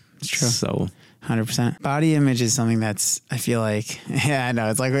true. So 100%. Body image is something that's, I feel like, I know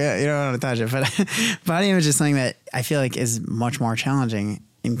it's like, you don't want to touch it, but body image is something that I feel like is much more challenging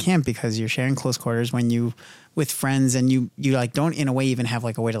in camp because you're sharing close quarters with friends, and you like don't in a way even have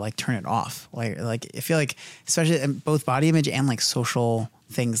like a way to like turn it off. Like I feel like especially in both body image and like social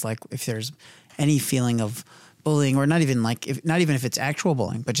things, like if there's any feeling of bullying, or not even if it's actual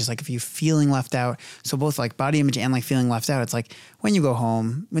bullying, but just like if you're feeling left out. So both like body image and like feeling left out, it's like when you go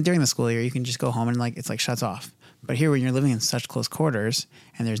home, during the school year, you can just go home and like it's like shuts off. But here when you're living in such close quarters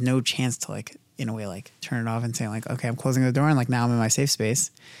and there's no chance to like in a way like turn it off and say like, okay, I'm closing the door and like now I'm in my safe space.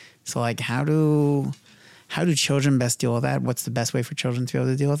 So like how do children best deal with that? What's the best way for children to be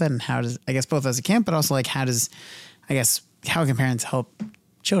able to deal with it? And how does, I guess both as a camp, but also like how can parents help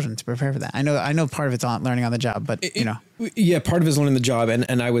children to prepare for that? I know part of it's on learning on the job, but part of it is learning the job.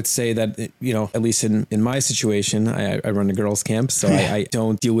 And I would say that, at least in my situation, I run a girls camp, so I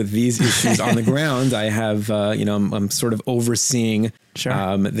don't deal with these issues on the ground. I have, I'm sort of overseeing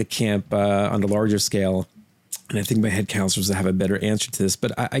the camp on the larger scale. And I think my head counselors will have a better answer to this,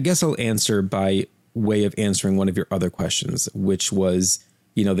 but I guess I'll answer by way of answering one of your other questions, which was,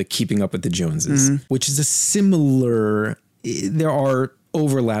 the keeping up with the Joneses, which is a similar, there are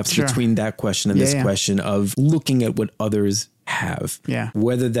overlaps between that question and this question of looking at what others have,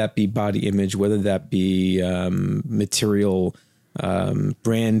 whether that be body image, whether that be material,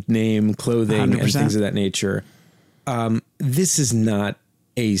 brand name, clothing, 100%. And things of that nature. This is not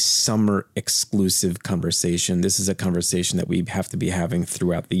a summer exclusive conversation. This is a conversation that we have to be having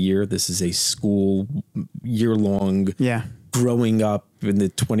throughout the year. This is a school year-long growing up in the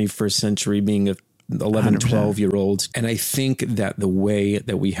 21st century, being a 11, 12-year-old. And I think that the way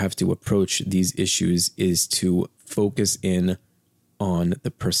that we have to approach these issues is to focus in on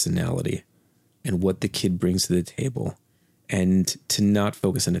the personality and what the kid brings to the table, and to not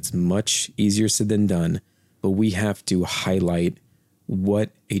focus on it's much easier said than done, but we have to highlight what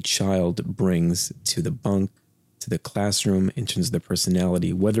a child brings to the bunk, to the classroom in terms of their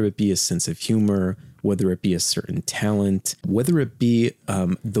personality, whether it be a sense of humor, whether it be a certain talent, whether it be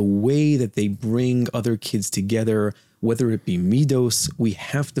the way that they bring other kids together, whether it be midos. We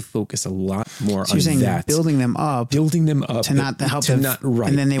have to focus a lot more on that. Building them up to not help them,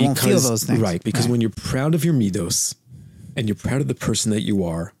 and then they won't feel those things. Right, because when you're proud of your midos and you're proud of the person that you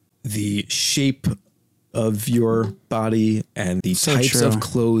are, the shape of your body and the types of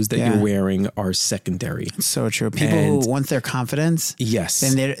clothes that you're wearing are secondary. So true. People who want their confidence,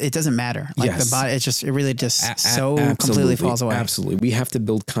 then it doesn't matter. Like the body, it really just completely falls away. Absolutely. We have to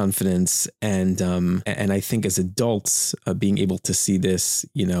build confidence. And I think as adults, being able to see this,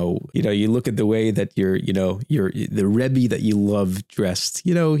 you look at the way that the Rabbi that you love dressed,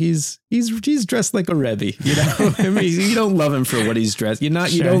 he's dressed like a Rabbi, I mean, you don't love him for what he's dressed. You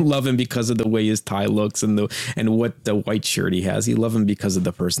don't love him because of the way his tie looks and what the white shirt he has. You love him because of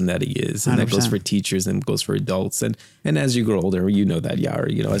the person that he is. And 100%. That goes for teachers and goes for adults. And as you grow older, that,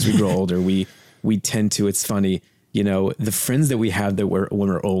 Yair, as we grow older, we tend to, it's funny, the friends that we have when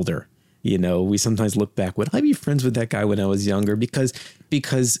we're older, we sometimes look back, would I be friends with that guy when I was younger?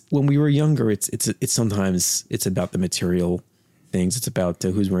 Because when we were younger, it's sometimes it's about the material things. It's about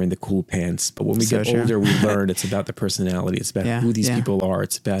who's wearing the cool pants. But when we get older, we learn it's about the personality. It's about who these people are.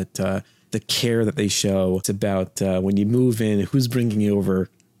 It's about the care that they show. It's about when you move in, who's bringing you over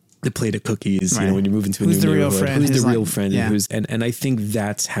the plate of cookies, when you move into a new neighborhood, who's the real friend, and I think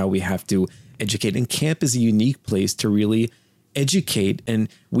that's how we have to educate. And camp is a unique place to really educate. And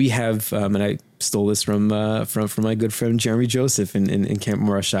we have, and I stole this from my good friend Jeremy Joseph in Camp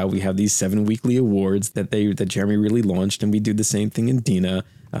Marashah. We have these 7 weekly awards that Jeremy really launched, and we do the same thing in Dina.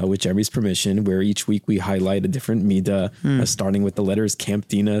 With Jeremy's permission, where each week we highlight a different midah, starting with the letters Camp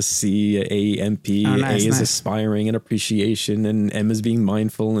Dina, C, A, M, P. A is aspiring and appreciation, and M is being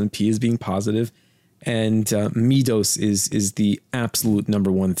mindful, and P is being positive. And midos is the absolute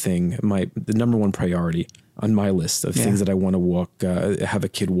number one thing, the number one priority on my list of things that I want to have a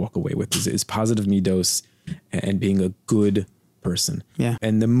kid walk away with is positive midos and being a good person. Yeah.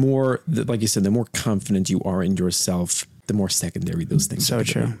 And the more, like you said, the more confident you are in yourself, the more secondary those things So are.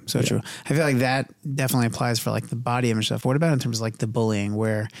 true. So true. I feel like that definitely applies for like the body image stuff. What about in terms of like the bullying,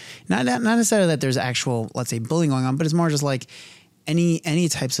 where not necessarily that there's actual, let's say, bullying going on, but it's more just like any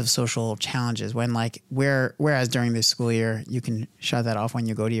types of social challenges when like whereas during the school year you can shut that off when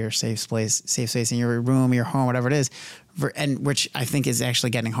you go to your safe space in your room, your home, whatever it is, and which I think is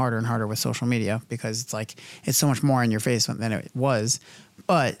actually getting harder and harder with social media, because it's like it's so much more in your face than it was.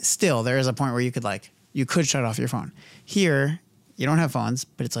 But still, there is a point where you could shut off your phone. Here, you don't have phones,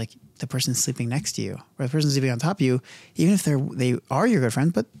 but it's like the person's sleeping next to you or the person's sleeping on top of you, even if they are your good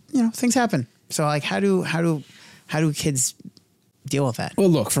friend. But things happen. So like, how do kids deal with that? Well,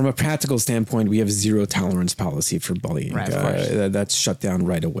 look, from a practical standpoint, we have zero tolerance policy for bullying. Right, of course. That's shut down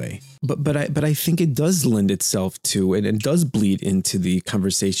right away. But I think it does lend itself to, and it does bleed into the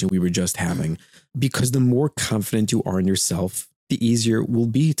conversation we were just having, because the more confident you are in yourself, the easier it will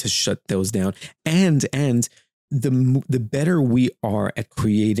be to shut those down. And the better we are at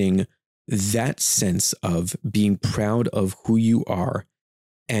creating that sense of being proud of who you are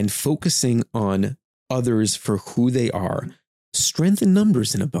and focusing on others for who they are. Strengthen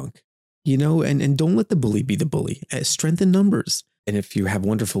numbers in a bunk, and don't let the bully be the bully. Strengthen numbers. And if you have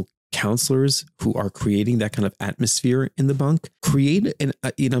wonderful counselors who are creating that kind of atmosphere in the bunk,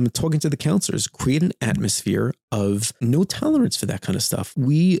 I'm talking to the counselors, create an atmosphere of no tolerance for that kind of stuff.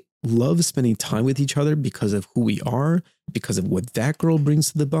 We love spending time with each other because of who we are, because of what that girl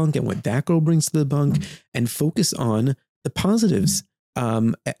brings to the bunk and what that girl brings to the bunk, and focus on the positives.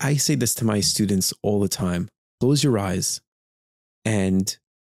 I say this to my students all the time. Close your eyes and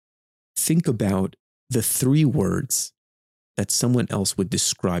think about the 3 words that someone else would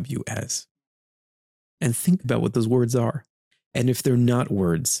describe you as. And think about what those words are. And if they're not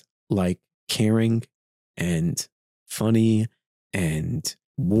words like caring and funny and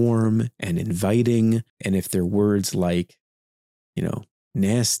warm and inviting, and if they're words like,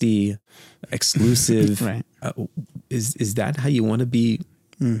 nasty, exclusive, right. Is that how you want to be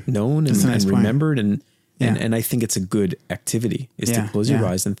known and remembered? And I think it's a good activity is to close your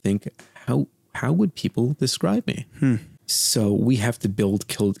eyes and think, how would people describe me? So we have to build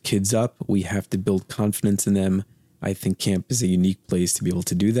kids up. We have to build confidence in them. I think camp is a unique place to be able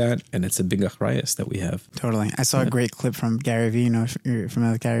to do that. And it's a big achrayas that we have. Totally. I saw a great clip from Gary Vee. If you're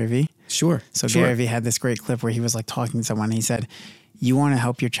familiar with Gary Vee? Sure. So Gary Vee had this great clip where he was like talking to someone. He said, you want to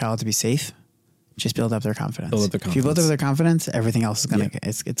help your child to be safe? Just build up their confidence. If you build up their confidence, everything else is going to,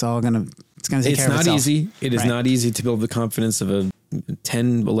 it's all going to, it's going to take care of itself. It's not easy. It is not easy to build the confidence of a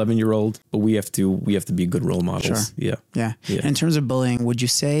 10, 11-year-old, but we have to be good role models. Sure. Yeah. And in terms of bullying, would you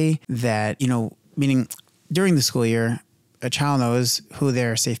say that, meaning during the school year, a child knows who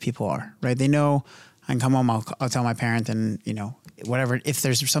their safe people are, right? They know I can come home, I'll tell my parent and, whatever, if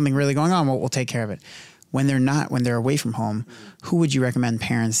there's something really going on, we'll take care of it. When they're away from home, who would you recommend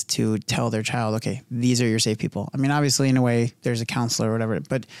parents to tell their child, okay, these are your safe people? I mean, obviously, in a way, there's a counselor or whatever,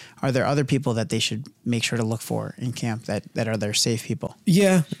 but are there other people that they should make sure to look for in camp that are their safe people?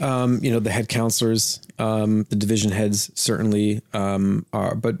 Yeah. The head counselors, the division heads certainly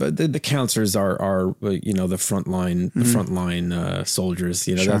are, but the counselors are the frontline soldiers.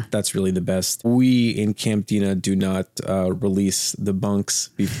 Sure. That's really the best. We in Camp Dina do not release the bunks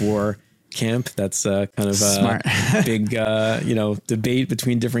before camp. That's kind of smart. Big, debate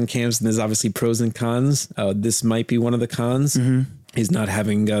between different camps. And there's obviously pros and cons. This might be one of the cons is not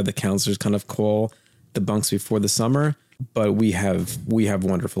having the counselors kind of call the bunks before the summer. But we have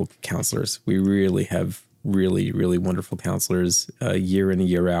wonderful counselors. We really have really, really wonderful counselors year in and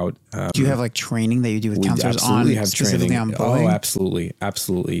year out. Do you have like training that you do with counselors specifically on bullying? Oh, absolutely.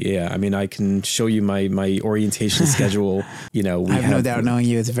 Absolutely. Yeah. I mean, I can show you my orientation schedule. I have no doubt knowing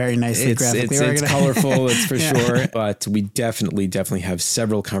you. It's very nicely graphically organized. It's colorful, it's for sure. But we definitely have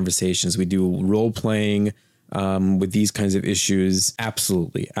several conversations. We do role playing with these kinds of issues.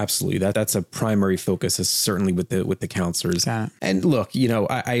 Absolutely. That's a primary focus, is certainly with the counselors. And look,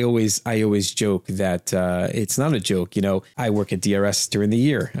 I always joke that it's not a joke. I work at DRS during the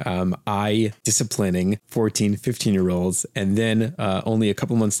year. I disciplining 14, 15-year-olds. And then only a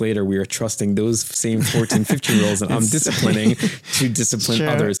couple months later, we are trusting those same 14, 15-year-olds and I'm disciplining to discipline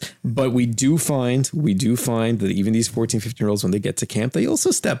others. But we do find that even these 14, 15-year-olds, when they get to camp, they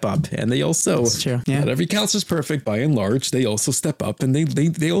also step up and they also, not every counselor perfect by and large, they also step up and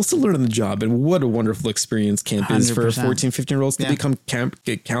they also learn on the job. And what a wonderful experience camp is for 14, 15-year-olds to become camp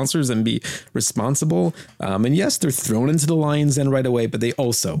counselors and be responsible. And yes, they're thrown into the lion's den right away, but they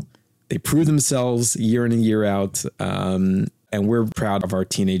prove themselves year in and year out. And we're proud of our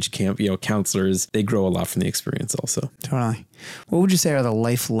teenage camp, counselors. They grow a lot from the experience also. Totally. What would you say are the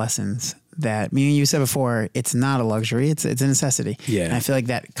life lessons that, meaning you said before, it's not a luxury, it's a necessity. Yeah. And I feel like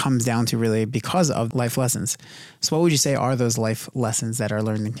that comes down to really because of life lessons. So what would you say are those life lessons that are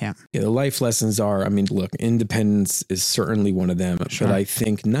learned in camp? Yeah, the life lessons are, look, independence is certainly one of them. Sure. But I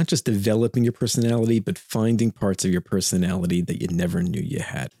think not just developing your personality, but finding parts of your personality that you never knew you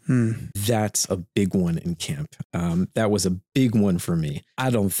had. That's a big one in camp. That was a big one for me. I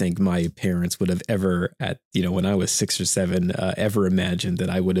don't think my parents would have ever, when I was 6 or 7, ever imagined that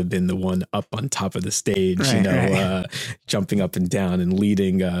I would have been the one up on top of the stage, right. Jumping up and down and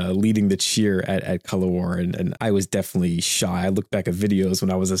leading the cheer at Color War. And I was definitely shy. I look back at videos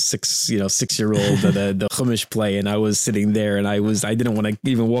when I was a 6-year-old at the Chumash play, and I was sitting there and I didn't want to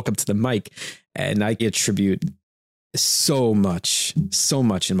even walk up to the mic. And I attribute so much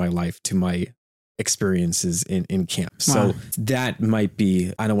in my life to my experiences in camp. Wow. So that might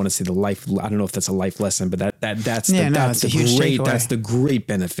be, I don't want to say I don't know if that's a life lesson, but that's the great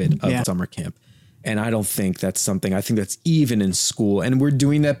benefit of summer camp. And I don't think that's something, I think that's even in school, and we're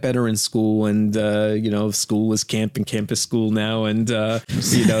doing that better in school. And, school is camp and camp is school now. And,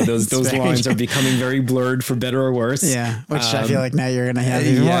 those lines are becoming very blurred for better or worse. Yeah. Which I feel like now you're going to have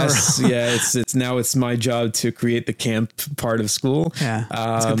even more. Yeah. It's my job to create the camp part of school. Yeah.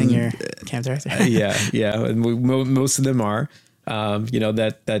 It's a good thing you're camp director. Yeah. And most of them are.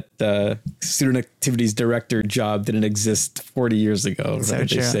 That student activities director job didn't exist 40 years ago. So right?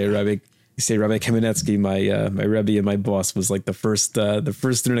 They say Rabbi Kamenetsky, my Rabbi and my boss, was like the first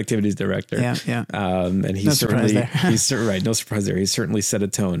student activities director. Yeah. And he No certainly, surprise there. right. No surprise there. He certainly set a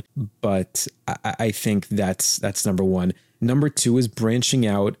tone. But I think that's number one. Number two is branching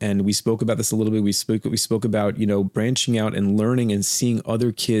out. And we spoke about this a little bit. We spoke about, branching out and learning and seeing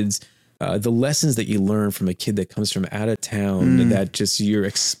other kids. The lessons that you learn from a kid that comes from out of town, that just you're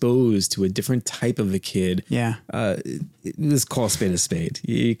exposed to a different type of a kid. Yeah. Let's call a spade.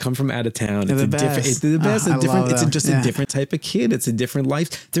 You come from out of town. They're the best. It's the best. It's a different type of kid. It's a different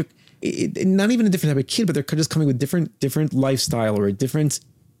life. Not even a different type of kid, but they're just coming with different lifestyle or a different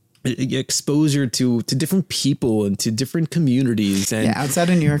exposure to different people and to different communities. And outside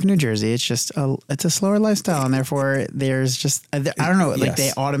of New York and New Jersey, it's just it's a slower lifestyle, and therefore there's just I don't know, like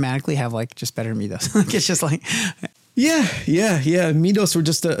they automatically have like just better midos. Like it's just like yeah. Midos were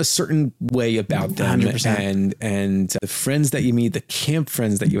just a certain way about them. 100%. And the friends that you meet, the camp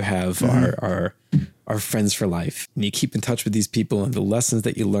friends that you have are friends for life. And you keep in touch with these people, and the lessons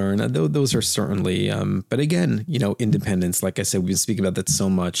that you learn, those are certainly, but again, independence. Like I said, we've been speaking about that so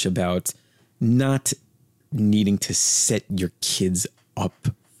much, about not needing to set your kids up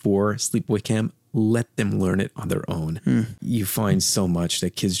for sleepaway camp. Let them learn it on their own. You find so much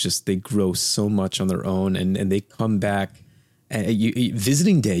that kids they grow so much on their own, and they come back.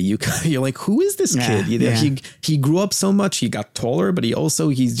 Visiting day, you're like, who is this kid? He grew up so much. He got taller, but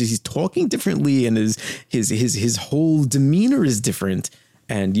he's talking differently, and his whole demeanor is different.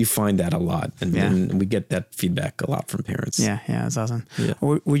 And you find that a lot, and we get that feedback a lot from parents. Yeah, that's awesome. Yeah.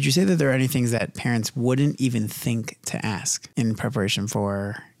 Would you say that there are any things that parents wouldn't even think to ask in preparation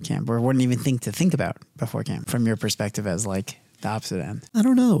for camp, or wouldn't even think about before camp, from your perspective as like the opposite end? I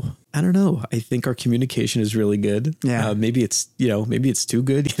don't know. I think our communication is really good. Yeah. Maybe it's too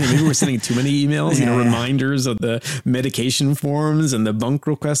good. Maybe we're sending too many emails, reminders of the medication forms and the bunk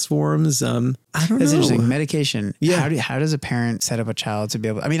request forms. I don't know. That's interesting. Medication. Yeah. How does a parent set up a child to be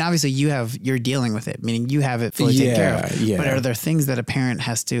able, obviously you're dealing with it, meaning you have it fully taken care of. Yeah. But are there things that a parent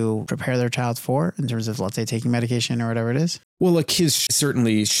has to prepare their child for in terms of, let's say, taking medication or whatever it is? Well, a kid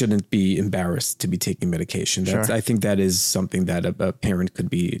certainly shouldn't be embarrassed to be taking medication. I think that is something that a parent could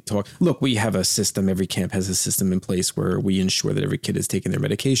be taught. Look, we have a system. Every camp has a system in place where we ensure that every kid is taking their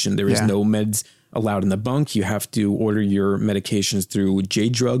medication. There is no meds allowed in the bunk. You have to order your medications through J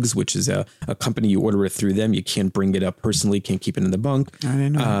Drugs, which is a company. You order it through them. You can't bring it up personally. Can't keep it in the bunk. I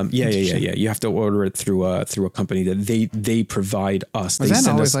didn't know. Yeah. You have to order it through a company that they provide us. Was that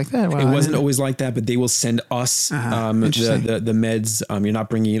always like that? Wow, it wasn't always like that, but they will send us the meds. You're not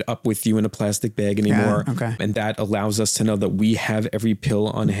bringing it up with you in a plastic bag anymore. Yeah, okay. And that allows us to know that we have every pill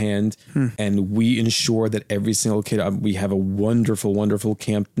on hand, and we ensure that every single kid. We have a wonderful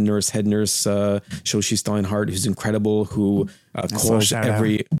camp nurse, head nurse. Shoshi Steinhardt, who's incredible, who calls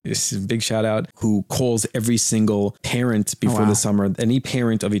big shout out, who calls every single parent before the summer. Any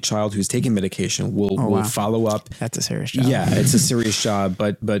parent of a child who's taking medication will follow up. That's a serious job. Yeah, it's a serious job,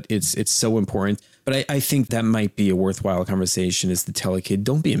 but it's so important. But I think that might be a worthwhile conversation, is to tell a kid,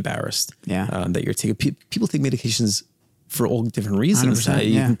 don't be embarrassed. Yeah. That you're taking. People take medications for all different reasons. 100%,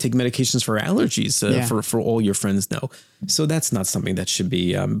 You yeah. can take medications for allergies for all your friends know. So that's not something that should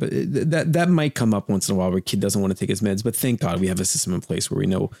be, but that might come up once in a while where a kid doesn't want to take his meds, but thank God we have a system in place where we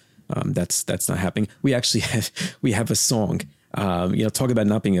know that's not happening. We actually have a song, talk about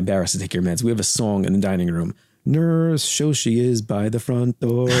not being embarrassed to take your meds. We have a song in the dining room. Nurse, show she is by the front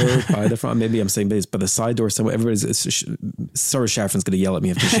door, by the front. Maybe I'm saying this, by the side door somewhere. Sarah Shafran's going to yell at me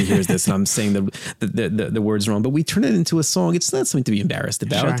after she hears this, and I'm saying the words wrong. But we turn it into a song. It's not something to be embarrassed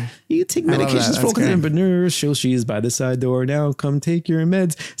about. Sure. You take medications for all kinds of, but nurse, show she is by the side door. Now come take your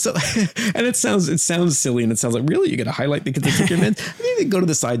meds. So, and it sounds silly, and it sounds like, really, you're going to highlight the kids that take your meds? I mean, they go to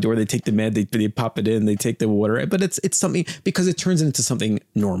the side door, they take the med, they pop it in, they take the water, but it's something because it turns into something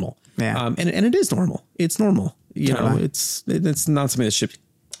normal. Yeah. And it is normal. It's normal. It's not something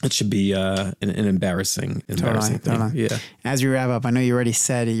that should be an embarrassing thing. Totally. Yeah. As we wrap up, I know you already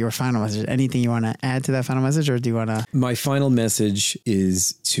said your final message. Anything you want to add to that final message, or do you want to? My final message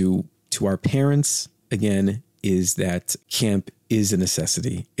is to our parents again, is that camp is a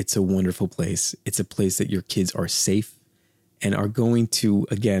necessity. It's a wonderful place. It's a place that your kids are safe and are going to,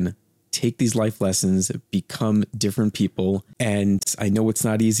 again, take these life lessons, become different people. And I know it's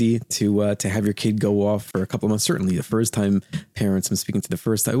not easy to have your kid go off for a couple of months. Certainly the first time parents, I'm speaking to the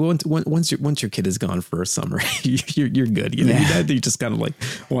first time, once your kid is gone for a summer, you're good. You just kind of like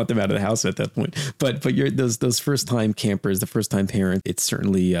want them out of the house at that point. But those first time campers, the first time parent, it's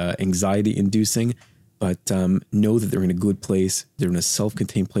certainly anxiety inducing. But know that they're in a good place. They're in a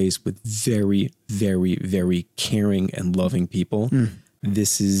self-contained place with very, very, very caring and loving people.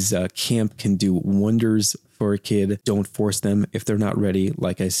 This is camp can do wonders for a kid. Don't force them if they're not ready.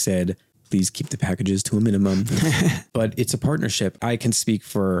 Like I said, please keep the packages to a minimum. But it's a partnership. I can speak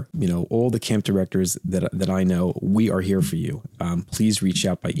for all the camp directors that I know. We are here for you. Please reach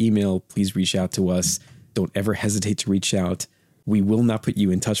out by email. Please reach out to us. Don't ever hesitate to reach out. We will not put you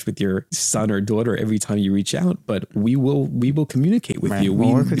in touch with your son or daughter every time you reach out, but we will communicate with you.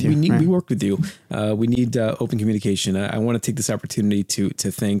 We'll work with you. We work with you. We need open communication. I want to take this opportunity to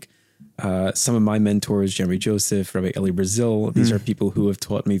thank some of my mentors, Jeremy Joseph, Rabbi Eli Brazil. These are people who have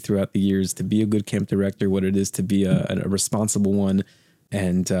taught me throughout the years to be a good camp director, what it is to be a responsible one.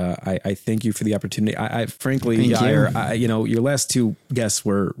 And I thank you for the opportunity. I frankly, Yair, your last two guests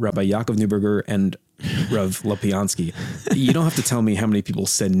were Rabbi Yaakov Neuberger and Rav Lopiansky. You don't have to tell me how many people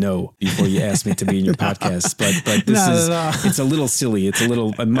said no before you asked me to be in your podcast, but this it's a little silly.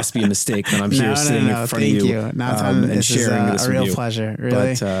 It must be a mistake that I'm here sitting in front of you Natan, and sharing this a real with you. pleasure.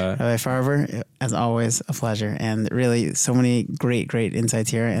 Really, Rabbi Farber, as always, a pleasure, and really so many great insights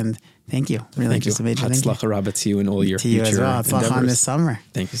here. And thank you. Really, thank just you. a major thank you. Hatzlacha Rabba to you and all your to you future as well. Hatzlacha on this summer.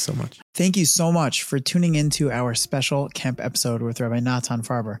 Thank you so much. Thank you so much for tuning into our special camp episode with Rabbi Natan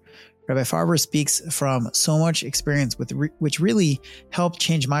Farber. Rabbi Farber speaks from so much experience which really helped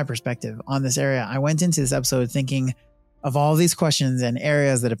change my perspective on this area. I went into this episode thinking of all these questions and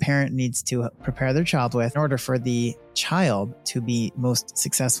areas that a parent needs to prepare their child with in order for the child to be most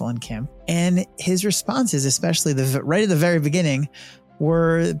successful in camp. And his responses, especially right at the very beginning,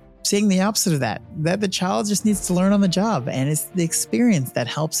 were saying the opposite of that the child just needs to learn on the job. And it's the experience that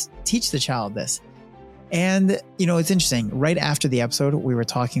helps teach the child this. And, it's interesting. Right after the episode, we were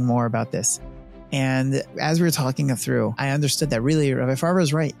talking more about this. And as we were talking it through, I understood that really Rabbi Farber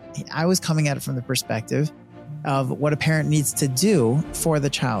is right. I was coming at it from the perspective of what a parent needs to do for the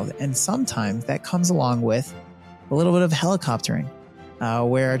child. And sometimes that comes along with a little bit of helicoptering,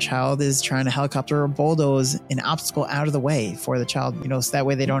 where a child is trying to helicopter or bulldoze an obstacle out of the way for the child, so that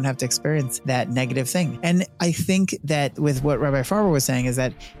way they don't have to experience that negative thing. And I think that with what Rabbi Farber was saying is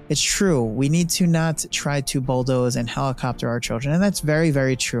that it's true. We need to not try to bulldoze and helicopter our children. And that's very,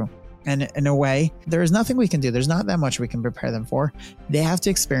 very true. And in a way, there is nothing we can do. There's not that much we can prepare them for. They have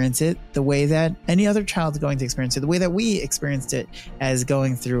to experience it the way that any other child is going to experience it, the way that we experienced it as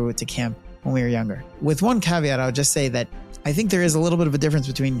going through to camp when we were younger. With one caveat, I would just say that I think there is a little bit of a difference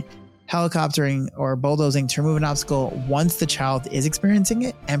between helicoptering or bulldozing to remove an obstacle once the child is experiencing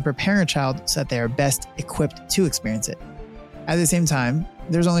it and preparing a child so that they are best equipped to experience it. At the same time,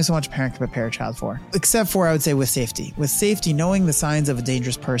 there's only so much a parent can prepare a child for, except for, I would say, with safety. With safety, knowing the signs of a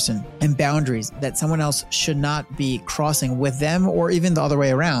dangerous person and boundaries that someone else should not be crossing with them or even the other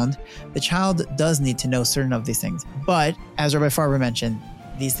way around, the child does need to know certain of these things. But as Rabbi Farber mentioned,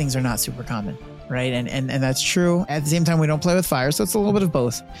 these things are not super common. Right. And that's true. At the same time, we don't play with fire. So it's a little bit of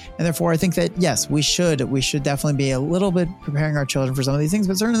both. And therefore, I think that, yes, we should definitely be a little bit preparing our children for some of these things.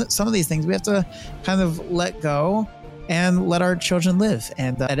 But certainly some of these things we have to kind of let go and let our children live.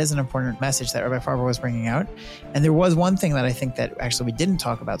 And that is an important message that Rabbi Farber was bringing out. And there was one thing that I think that actually we didn't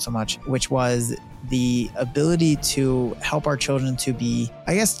talk about so much, which was the ability to help our children to be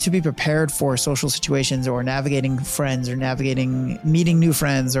prepared for social situations, or navigating friends, or meeting new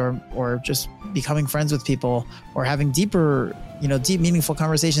friends, or just becoming friends with people, or having deep meaningful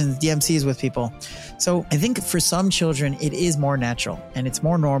conversations, DMCs with people. So I think for some children, it is more natural and it's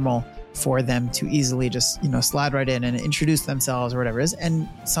more normal for them to easily just, slide right in and introduce themselves or whatever it is. And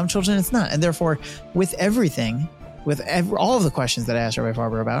some children, it's not. And therefore, with everything, all of the questions that I asked Rabbi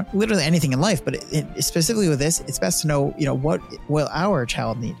Farber about, literally anything in life, but specifically with this, it's best to know, what will our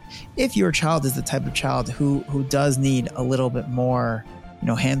child need? If your child is the type of child who does need a little bit more,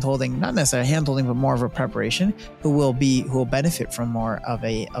 hand-holding, not necessarily hand-holding, but more of a preparation, who will benefit from more of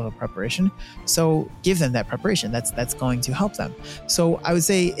a preparation. So give them that preparation. That's going to help them. So I would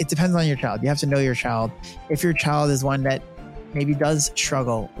say it depends on your child. You have to know your child. If your child is one that maybe does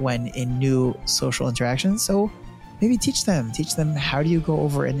struggle when in new social interactions, so maybe teach them how do you go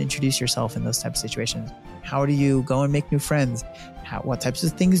over and introduce yourself in those types of situations? How do you go and make new friends? What types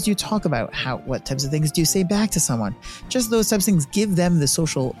of things do you talk about? What types of things do you say back to someone? Just those types of things. Give them the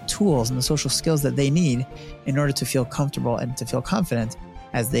social tools and the social skills that they need in order to feel comfortable and to feel confident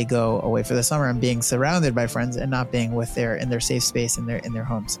as they go away for the summer and being surrounded by friends and not being in their safe space in their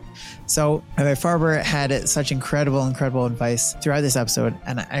homes. So Rabbi Farber had such incredible advice throughout this episode,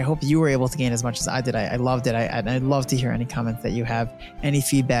 and I hope you were able to gain as much as I did. I loved it. I'd love to hear any comments that you have, any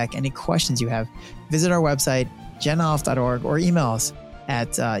feedback, any questions you have. Visit our website, jenaleph.org, or email us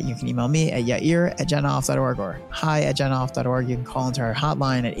at, you can email me at yair@jenaleph.org or hi@jenaleph.org. You can call into our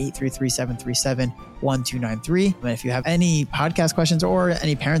hotline at 833-737-1293. And if you have any podcast questions or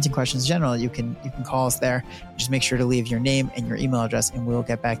any parenting questions in general, you can call us there. Just make sure to leave your name and your email address, and we'll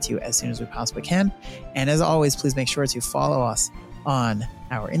get back to you as soon as we possibly can. And as always, please make sure to follow us on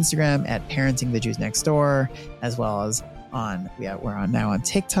our Instagram at Parenting the Jews Next Door, as well as we're now on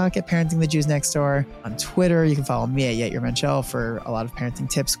TikTok at Parenting the Jews Next Door. On Twitter, you can follow me at YairManchel for a lot of parenting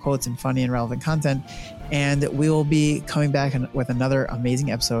tips, quotes, and funny and relevant content. And we will be coming back with another amazing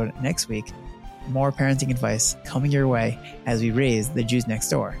episode next week. More parenting advice coming your way as we raise the Jews next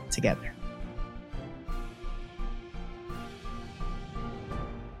door together.